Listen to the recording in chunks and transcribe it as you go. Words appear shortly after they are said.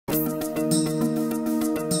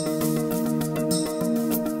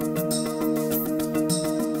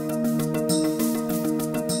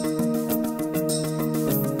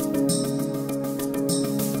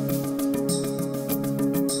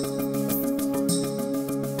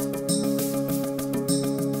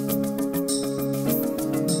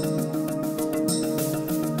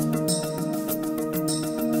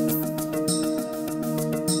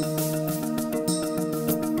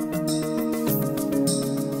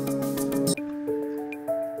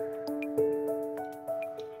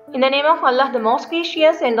In the name of Allah, the most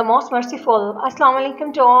gracious and the most merciful. Assalamu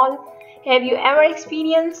alaikum to all. Have you ever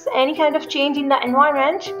experienced any kind of change in the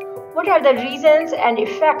environment? What are the reasons and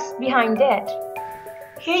effects behind that?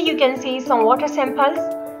 Here you can see some water samples.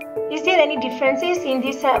 Is there any differences in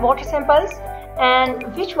these water samples?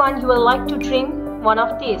 And which one you will like to drink one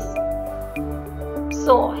of these?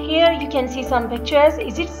 So here you can see some pictures.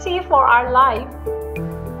 Is it safe for our life?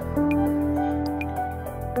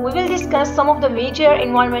 We will discuss some of the major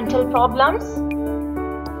environmental problems.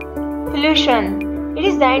 Pollution. It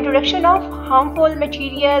is the introduction of harmful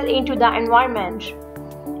material into the environment.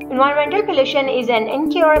 Environmental pollution is an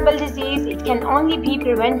incurable disease. It can only be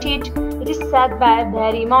prevented. It is said by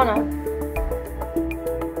Barry Monroe.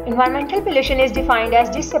 Environmental pollution is defined as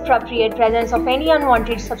disappropriate presence of any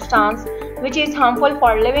unwanted substance which is harmful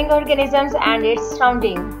for living organisms and its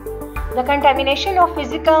surrounding. The contamination of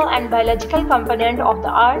physical and biological component of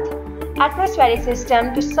the Earth atmospheric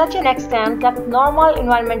system to such an extent that normal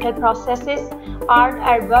environmental processes are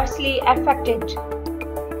adversely affected.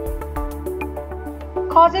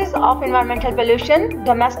 Causes of environmental pollution: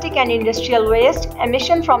 domestic and industrial waste,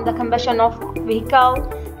 emission from the combustion of vehicles,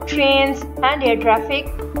 trains and air traffic,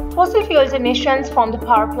 fossil fuels emissions from the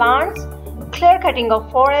power plants, clear cutting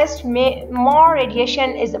of forests. More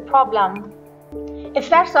radiation is a problem.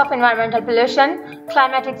 Effects of environmental pollution: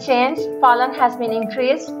 climatic change, pollen has been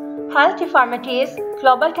increased, health deformities,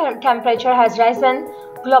 global temperature has risen,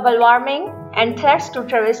 global warming, and threats to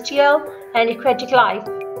terrestrial and aquatic life.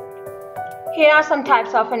 Here are some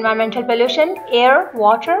types of environmental pollution: air,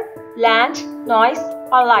 water, land, noise,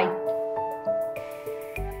 or light.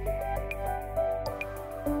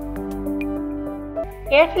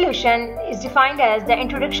 Air pollution is defined as the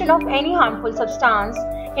introduction of any harmful substance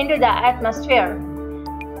into the atmosphere.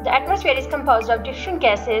 The atmosphere is composed of different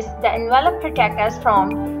gases that envelop, protect us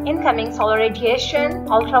from incoming solar radiation,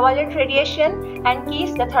 ultraviolet radiation, and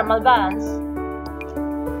keeps the thermal balance.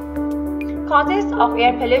 Causes of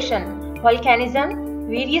air pollution: volcanism,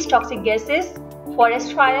 various toxic gases,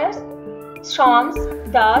 forest fires, storms,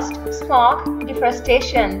 dust, smoke,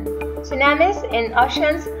 deforestation, tsunamis in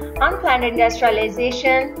oceans, unplanned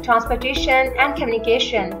industrialization, transportation and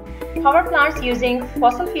communication, power plants using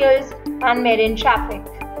fossil fuels, and marine traffic.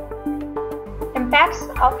 Impacts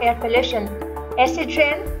of air pollution: acid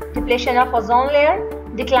rain, depletion of ozone layer,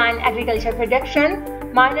 decline agriculture production,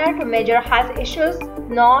 minor to major health issues,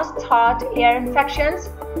 nose, throat, air infections,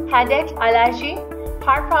 headache, allergy,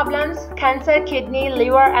 heart problems, cancer, kidney,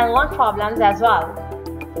 liver and lung problems as well.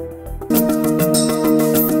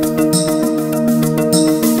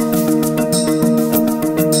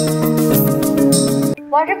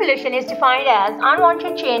 Water pollution is defined as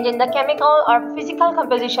unwanted change in the chemical or physical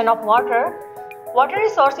composition of water. Water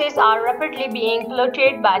resources are rapidly being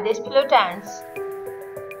polluted by these pollutants.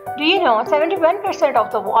 Do you know 71% of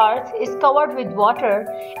the earth is covered with water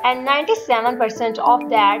and 97% of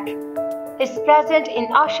that is present in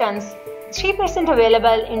oceans, 3%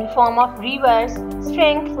 available in the form of rivers,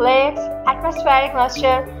 springs, lakes, atmospheric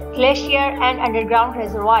moisture, glacier and underground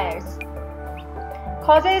reservoirs.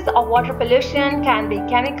 Causes of water pollution can be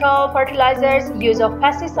chemical fertilizers, use of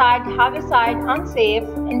pesticide, herbicide, unsafe,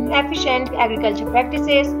 inefficient agriculture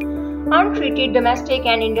practices, untreated domestic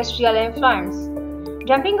and industrial influence,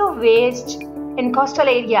 dumping of waste in coastal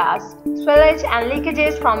areas, spillage and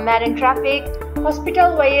leakages from marine traffic,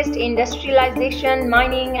 hospital waste, industrialization,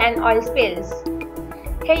 mining and oil spills.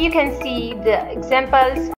 Here you can see the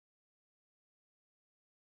examples.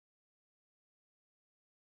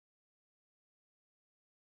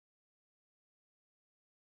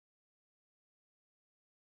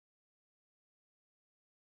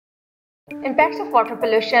 Impacts of water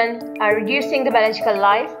pollution are reducing the biological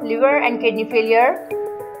life, liver and kidney failure,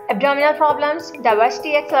 abdominal problems,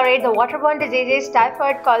 diversity accelerate the waterborne diseases,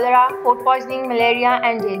 typhoid, cholera, food poisoning, malaria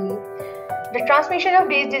and dengue. The transmission of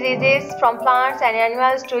these diseases from plants and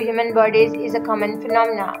animals to human bodies is a common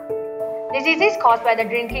phenomenon. Diseases caused by the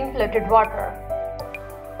drinking polluted water.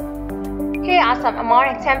 Here are some more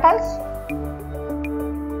examples.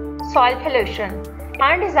 Soil pollution: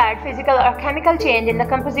 undesired physical or chemical change in the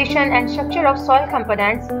composition and structure of soil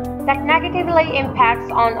components that negatively impacts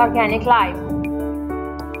on organic life.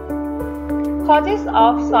 Causes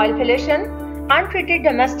of soil pollution: untreated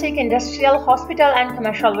domestic, industrial, hospital and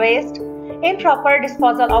commercial waste, improper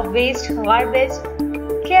disposal of waste, garbage,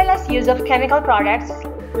 careless use of chemical products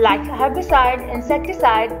like herbicide,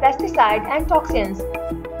 insecticide, pesticide and toxins,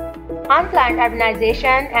 unplanned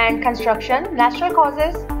urbanization and construction. Natural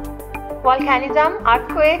causes: volcanism,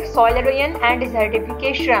 earthquake, soil erosion and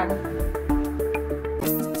desertification.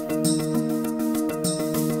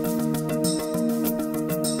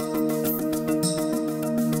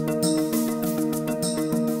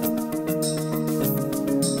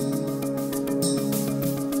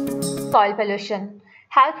 soil pollution.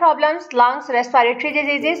 Health problems, lungs, respiratory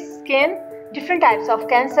diseases, skin, different types of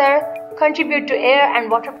cancer contribute to air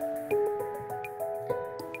and water.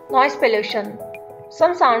 Noise pollution.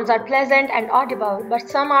 Some sounds are pleasant and audible, but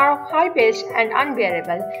some are high-pitched and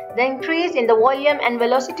unbearable. The increase in the volume and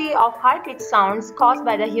velocity of high-pitched sounds caused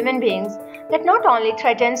by the human beings that not only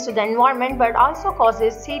threatens to the environment but also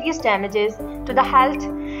causes serious damages to the health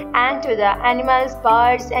and to the animals,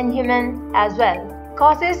 birds, and humans as well.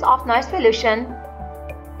 Causes of noise pollution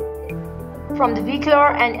from the vehicular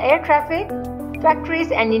and air traffic,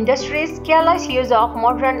 factories and industries, careless use of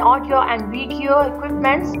modern audio and video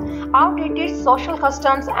equipments, outdated social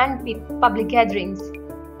customs, and public gatherings.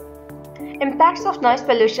 Impacts of noise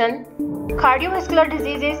pollution. Cardiovascular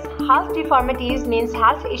diseases. Health deformities means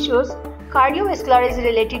health issues. Cardiovascular is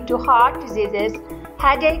related to heart diseases,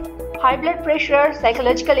 headache, high blood pressure,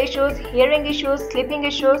 psychological issues, hearing issues, sleeping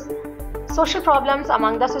issues, social problems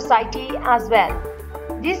among the society as well.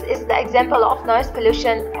 This is the example of noise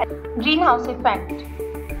pollution. Greenhouse effect.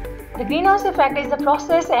 The greenhouse effect is the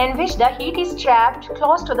process in which the heat is trapped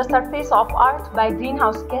close to the surface of Earth by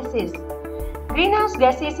greenhouse gases. Greenhouse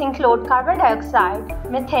gases include carbon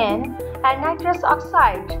dioxide, methane, and nitrous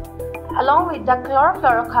oxide, along with the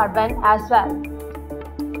chlorofluorocarbon as well.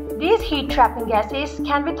 These heat-trapping gases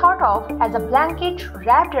can be thought of as a blanket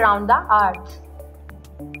wrapped around the Earth.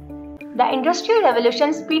 The Industrial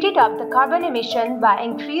Revolution speeded up the carbon emission by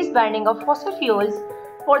increased burning of fossil fuels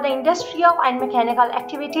for the industrial and mechanical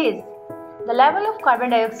activities. The level of carbon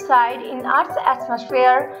dioxide in Earth's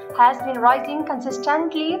atmosphere has been rising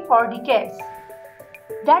consistently for decades.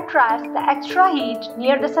 That traps the extra heat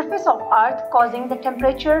near the surface of Earth, causing the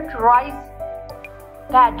temperature to rise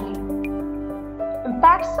badly.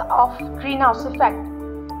 Impacts of greenhouse effect.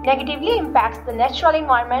 Negatively impacts the natural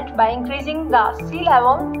environment by increasing the sea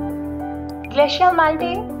level, glacial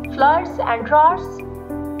melting, floods and droughts,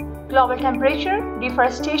 global temperature,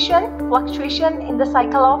 deforestation, fluctuation in the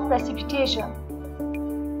cycle of precipitation.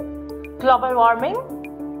 Global warming.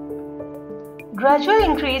 Gradual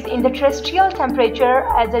increase in the terrestrial temperature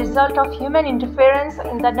as a result of human interference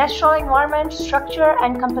in the natural environment, structure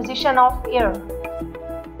and composition of air.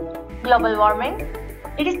 Global warming.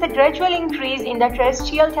 It is the gradual increase in the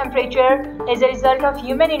terrestrial temperature as a result of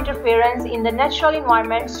human interference in the natural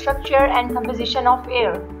environment, structure and composition of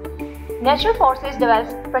air. Natural forces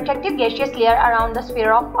develop protective gaseous layer around the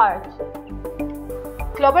sphere of Earth.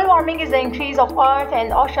 Global warming is the increase of Earth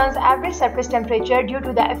and ocean's average surface temperature due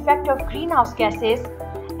to the effect of greenhouse gases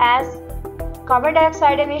as carbon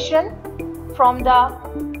dioxide emission from the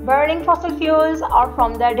burning fossil fuels or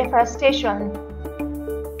from the deforestation.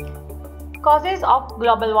 Causes of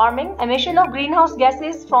global warming. Emission of greenhouse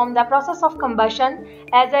gases from the process of combustion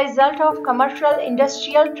as a result of commercial,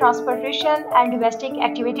 industrial, transportation and domestic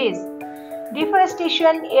activities.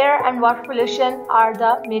 Deforestation, air and water pollution are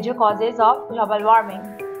the major causes of global warming.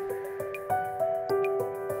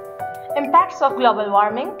 Impacts of global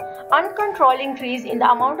warming. Uncontrolled increase in the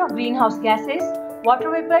amount of greenhouse gases, water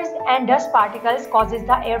vapors and dust particles causes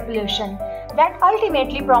the air pollution that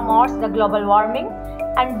ultimately promotes the global warming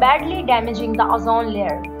and badly damaging the ozone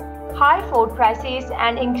layer. High food prices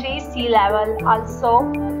and increased sea level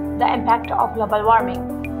also the impact of global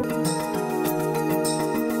warming.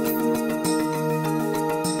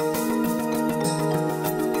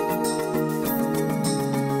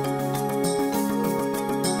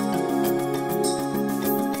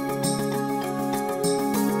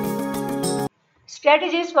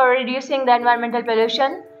 Strategies for reducing the environmental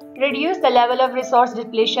pollution. Reduce the level of resource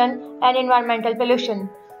depletion and environmental pollution.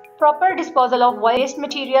 Proper disposal of waste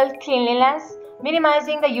material, cleanliness,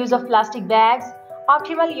 minimizing the use of plastic bags,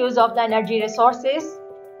 optimal use of the energy resources.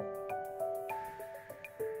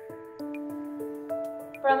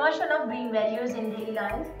 Promotion of green values in daily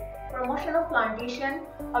life. Promotion of plantation,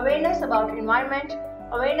 awareness about environment,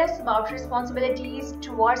 awareness about responsibilities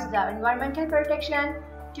towards the environmental protection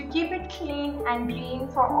to keep it clean and green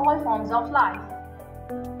for all forms of life.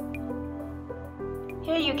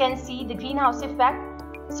 Here you can see the greenhouse effect.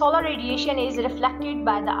 Solar radiation is reflected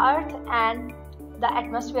by the earth and the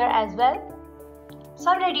atmosphere as well.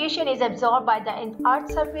 Some radiation is absorbed by the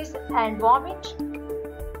earth's surface and warm it.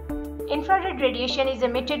 Infrared radiation is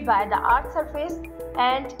emitted by the earth's surface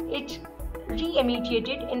and it re-emitted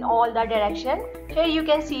in all the direction. Here you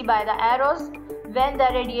can see by the arrows when the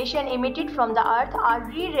radiation emitted from the earth are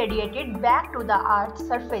re-radiated back to the earth's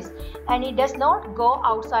surface and it does not go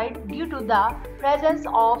outside due to the presence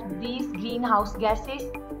of these greenhouse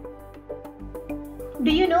gases.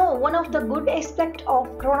 Do you know one of the good aspects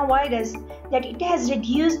of coronavirus that it has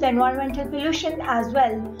reduced the environmental pollution as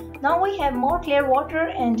well? Now we have more clear water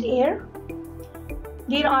and air.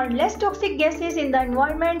 There are less toxic gases in the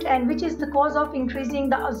environment, and which is the cause of increasing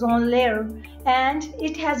the ozone layer, and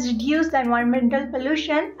it has reduced the environmental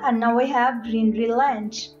pollution, and now we have greenery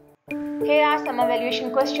land. Here are some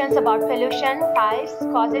evaluation questions about pollution, types,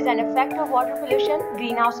 causes and effect of water pollution,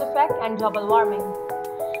 greenhouse effect and global warming.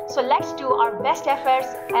 So let's do our best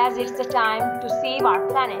efforts as it's the time to save our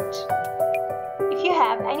planet. If you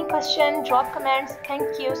have any question, drop comments.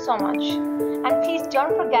 Thank you so much. And please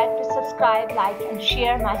don't forget to subscribe, like and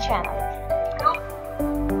share my channel.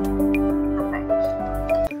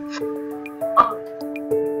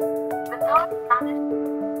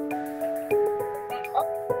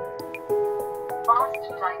 Vast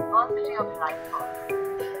diversity of life forms.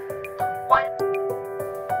 While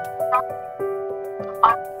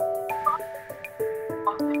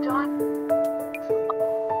of the time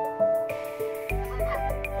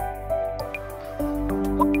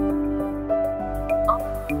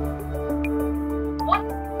what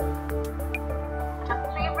a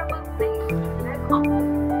favorable place to live on.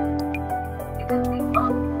 It is the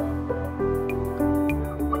earth,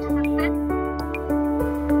 which is a bit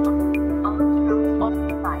of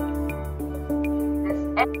life. This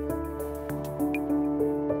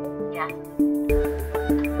gas.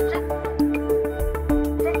 Check that.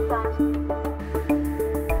 This step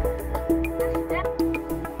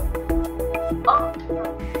of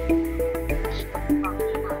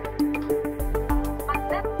but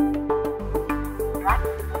then right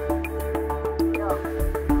here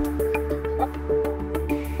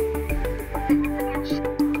significant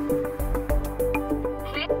shift.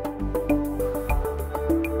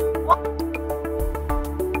 What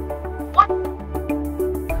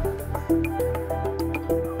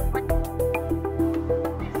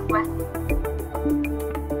this question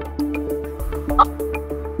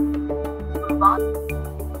about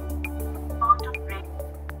amount of rain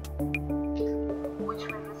which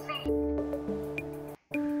we receive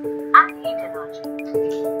and heat energy.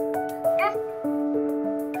 This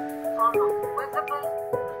form of visible,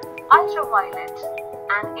 ultraviolet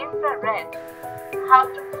and infrared have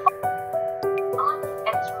to form Earth's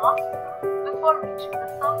atmosphere before reaching the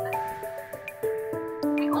surface.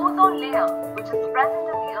 The ozone layer, which is present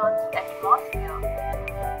in the Earth's atmosphere,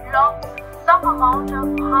 blocks some amount of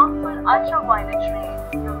harmful ultraviolet rays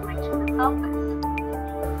from reaching the surface.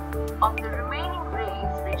 Of the remaining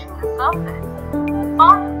rays reaching the surface,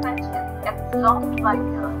 part of it is absorbed by the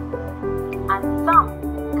Earth, and some,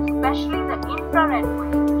 especially the infrared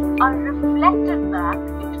waves, are reflected back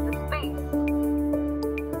into the space.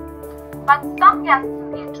 But some gases in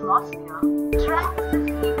the atmosphere trap this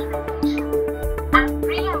heat radiation and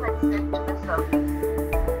re-emits it to the surface,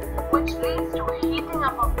 which leads to a heating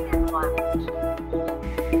up of the environment.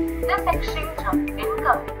 This exchange of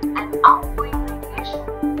incoming and outgoing radiation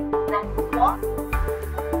then forms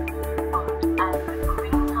as the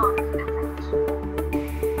greenhouse effect.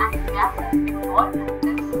 And gases involved in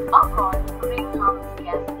this are called greenhouse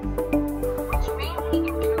gases, which mainly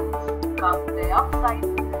includes carbon dioxide,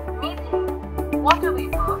 methane, water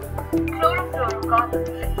vapor, chlorofluorocarbons,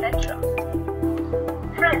 etc.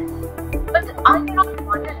 Friends, but are you not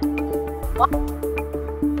wondering what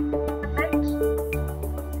effect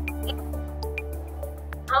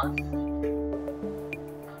house?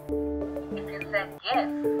 If you said yes,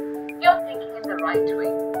 you're thinking in the right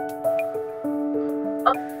way.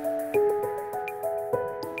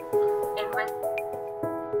 In which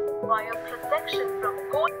require protection from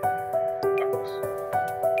cold damage.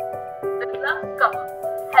 The glass cover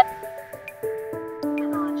helps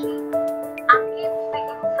energy and keeps the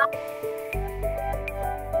inside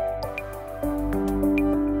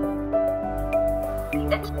the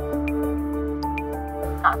edge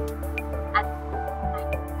up at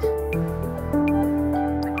night.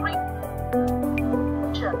 The green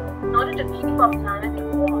in order to keep our planet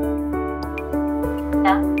warm.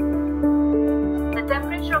 Yeah. The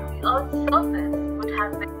temperature of the Earth's surface would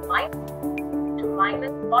have been to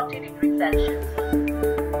minus 40 degrees Celsius.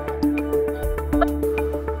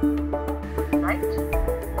 Right?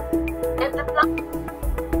 If the plant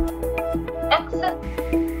excess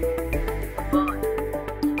burn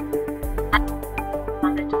and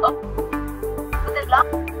planet Earth with the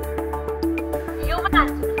last human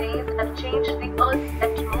activities have changed the Earth's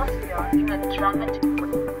atmosphere in a dramatic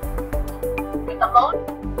way. The amount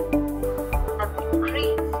have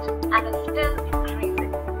increased and is still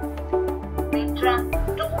increasing. They trap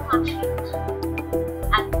too much heat,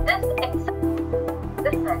 and this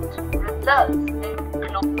effect results in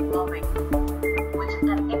global warming, which is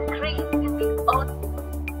an increase in the Earth's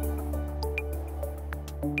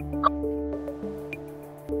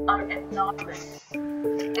are enormous.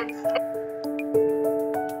 It's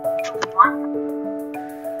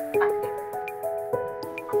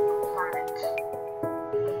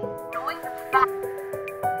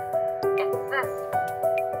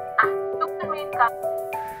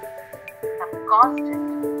caused it.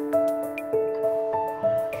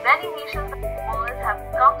 Many nations of the world have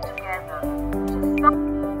come together to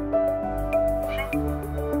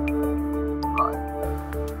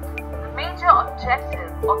the major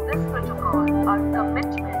objective of this protocol are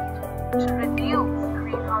commitment to reduce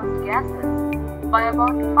greenhouse gases by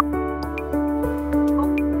about 5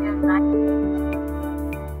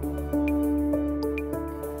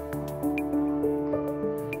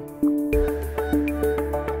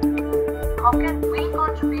 How can we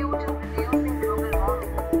contribute to reducing global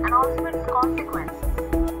warming and also its consequences?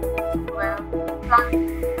 Well,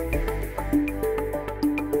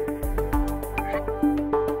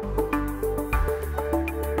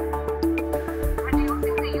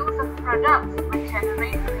 reducing the use of products which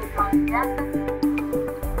generate greenhouse gases,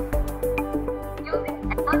 using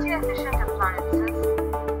energy-efficient appliances,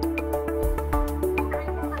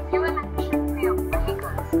 increasing the fuel efficiency of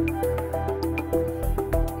vehicles,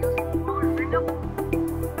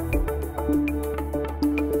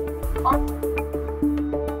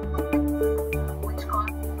 which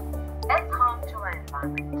cause less harm to our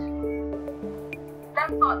environment.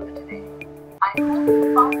 That's all for today. I hope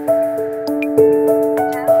you found it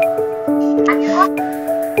and you have